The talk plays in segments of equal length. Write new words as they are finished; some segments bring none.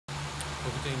Well,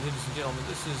 good day, ladies and gentlemen.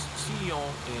 This is CEO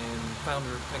and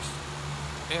founder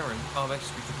Aaron of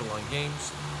XP Games.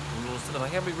 And you'll listen that I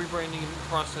have a rebranding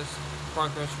progress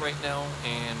right now,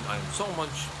 and I have so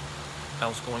much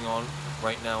else going on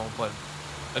right now. But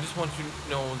I just want you to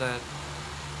know that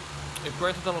if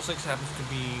Grand Theft Auto 6 happens to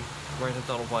be Grand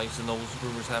Theft Auto Vice, and those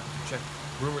rumors happen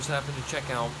to check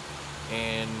out,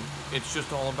 and it's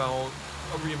just all about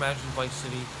a reimagined Vice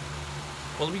City.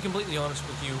 Well, to be completely honest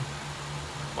with you,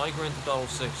 my Grand Theft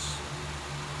Auto 6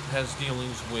 has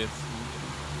dealings with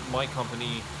my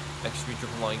company, XP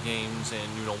Games, and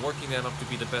working that up to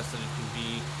be the best that it can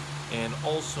be, and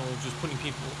also just putting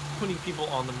people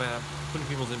on the map, putting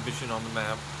people's ambition on the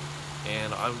map.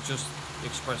 And I would just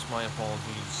express my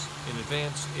apologies in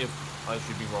advance if I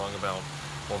should be wrong about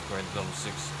both Grand Theft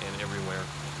Auto 6 and everywhere.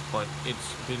 But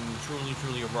it's been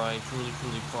truly a ride, truly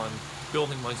fun,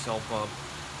 building myself up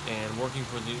and working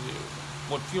for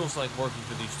what feels like working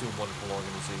for these two wonderful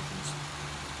organizations,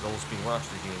 those being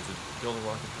Rockstar Games and Build a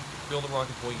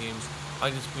Rocket Boy Games.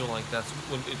 I just feel like that's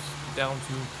what it's down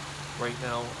to right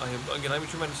now. I have a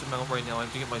tremendous amount right now. I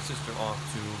have to get my sister off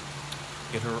to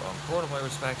get her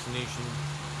coronavirus vaccination.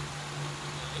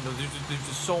 There's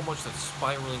just so much that's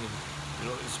spiraling and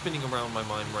spinning around my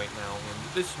mind right now, and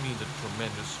this means a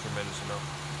tremendous amount.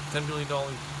 $10 billion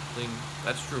thing,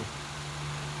 that's true.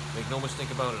 Make no mistake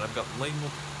about it. I've got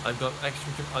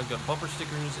bumper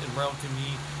stickers en route to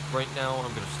me right now.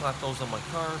 I'm going to slap those on my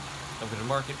car. I'm going to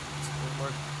marketing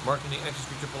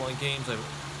XP Games. I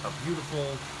have a beautiful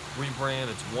rebrand.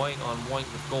 It's white on white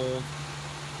with gold.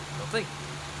 Now think,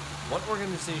 what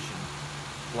organization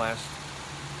blasts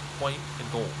white and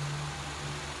gold?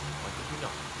 Why did you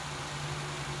know?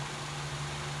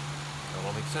 That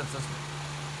all makes sense, doesn't it?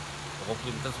 Well,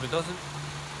 hopefully it doesn't.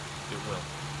 It will.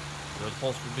 You're the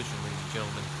pulse tradition, ladies and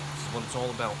gentlemen. This is what it's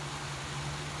all about.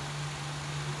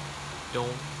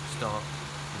 Don't stop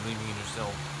believing in yourself.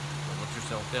 Don't let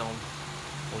yourself down.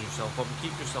 Pull yourself up and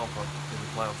keep yourself up in the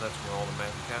clouds. That's where all the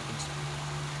magic happens.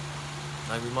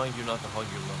 I remind you not to hug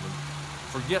your loved ones.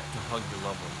 Forget to hug your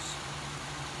loved ones.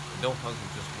 And don't hug them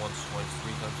just once, twice,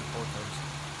 3 times, or 4 times.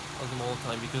 Hug them all the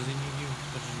time because they need you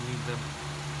as much as you need them.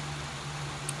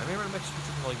 I'm Aaron of XP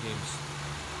Games.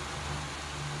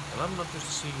 And I'm not just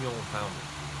a CEO and founder.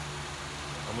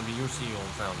 I'm going to be your CEO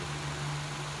and founder.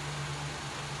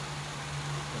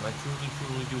 And I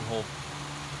truly do hope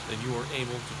that you are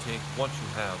able to take what you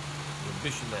have, the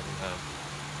ambition that you have,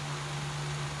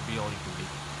 to be all you can be.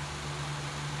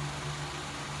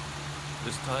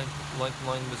 This timeline,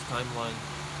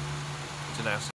 it's an asset.